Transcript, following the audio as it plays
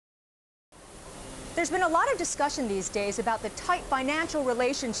There's been a lot of discussion these days about the tight financial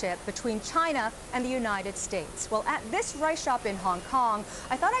relationship between China and the United States. Well, at this rice shop in Hong Kong,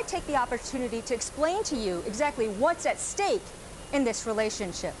 I thought I'd take the opportunity to explain to you exactly what's at stake in this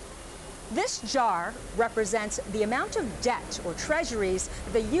relationship. This jar represents the amount of debt or treasuries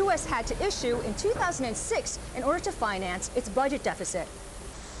that the U.S. had to issue in 2006 in order to finance its budget deficit.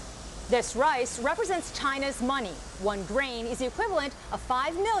 This rice represents China's money. 1 grain is the equivalent of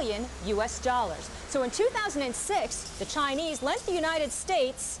 5 million US dollars. So in 2006, the Chinese lent the United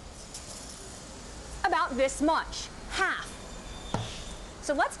States about this much, half.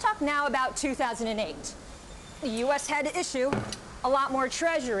 So let's talk now about 2008. The US had to issue a lot more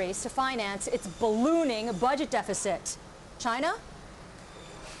treasuries to finance its ballooning budget deficit. China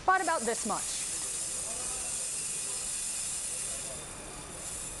bought about this much.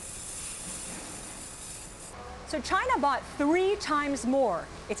 So China bought 3 times more.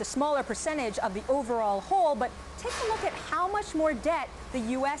 It's a smaller percentage of the overall whole, but take a look at how much more debt the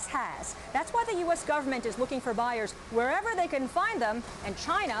U.S. has. That's why the U.S. government is looking for buyers wherever they can find them, and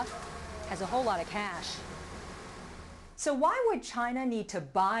China has a whole lot of cash. So why would China need to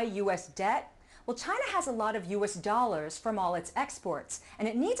buy U.S. debt? Well, China has a lot of U.S. dollars from all its exports, and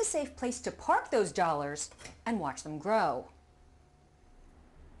it needs a safe place to park those dollars and watch them grow.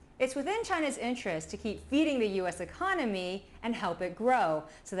 It's within China's interest to keep feeding the U.S. economy and help it grow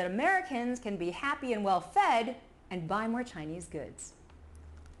so that Americans can be happy and well fed and buy more Chinese goods.